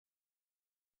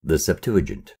The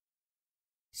Septuagint.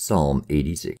 Psalm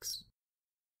 86.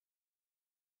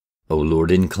 O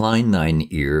Lord, incline thine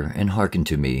ear, and hearken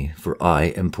to me, for I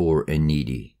am poor and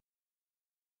needy.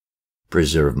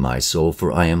 Preserve my soul,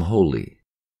 for I am holy.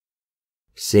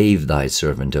 Save thy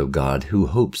servant, O God, who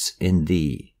hopes in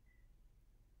thee.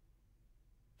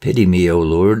 Pity me, O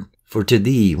Lord, for to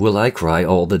thee will I cry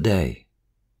all the day.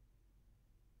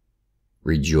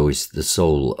 Rejoice the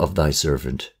soul of thy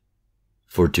servant,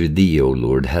 for to thee, O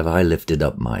Lord, have I lifted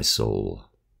up my soul.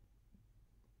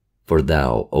 For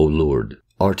thou, O Lord,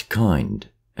 art kind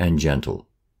and gentle,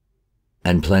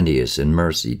 and plenteous in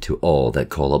mercy to all that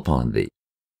call upon thee.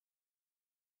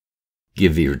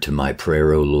 Give ear to my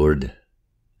prayer, O Lord,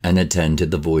 and attend to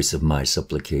the voice of my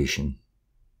supplication.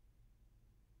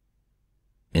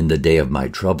 In the day of my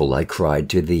trouble I cried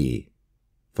to thee,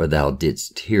 for thou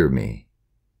didst hear me.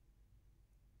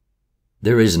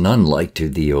 There is none like to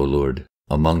thee, O Lord,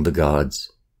 among the gods,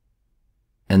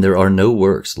 and there are no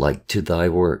works like to thy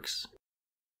works.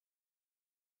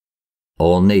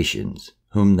 All nations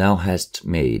whom thou hast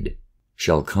made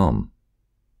shall come,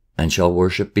 and shall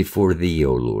worship before thee,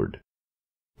 O Lord,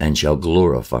 and shall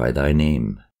glorify thy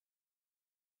name.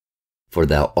 For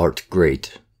thou art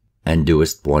great, and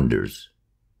doest wonders.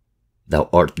 Thou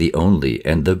art the only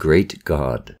and the great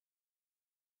God.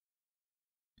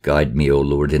 Guide me, O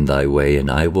Lord, in thy way,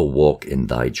 and I will walk in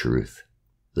thy truth.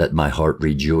 Let my heart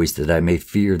rejoice that I may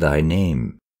fear thy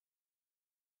name.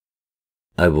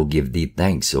 I will give thee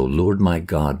thanks, O Lord my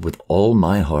God, with all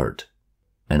my heart,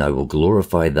 and I will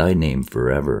glorify thy name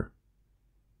forever.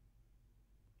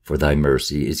 For thy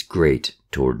mercy is great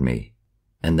toward me,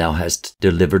 and thou hast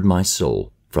delivered my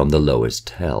soul from the lowest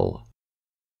hell.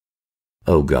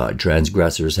 O God,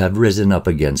 transgressors have risen up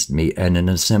against me, and an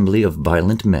assembly of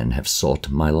violent men have sought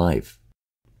my life,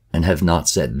 and have not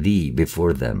set thee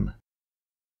before them.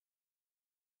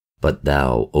 But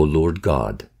thou, O Lord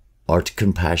God, art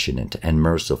compassionate and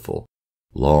merciful,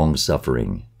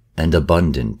 long-suffering, and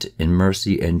abundant in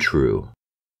mercy and true.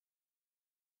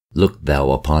 Look thou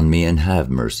upon me, and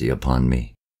have mercy upon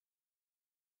me.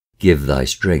 Give thy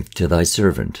strength to thy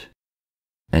servant,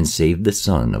 and save the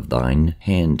son of thine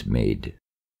handmaid.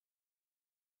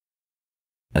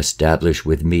 Establish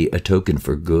with me a token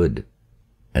for good,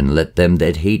 and let them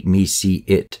that hate me see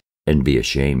it and be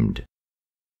ashamed.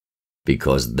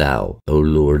 Because thou, O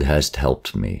Lord, hast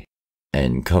helped me,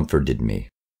 and comforted me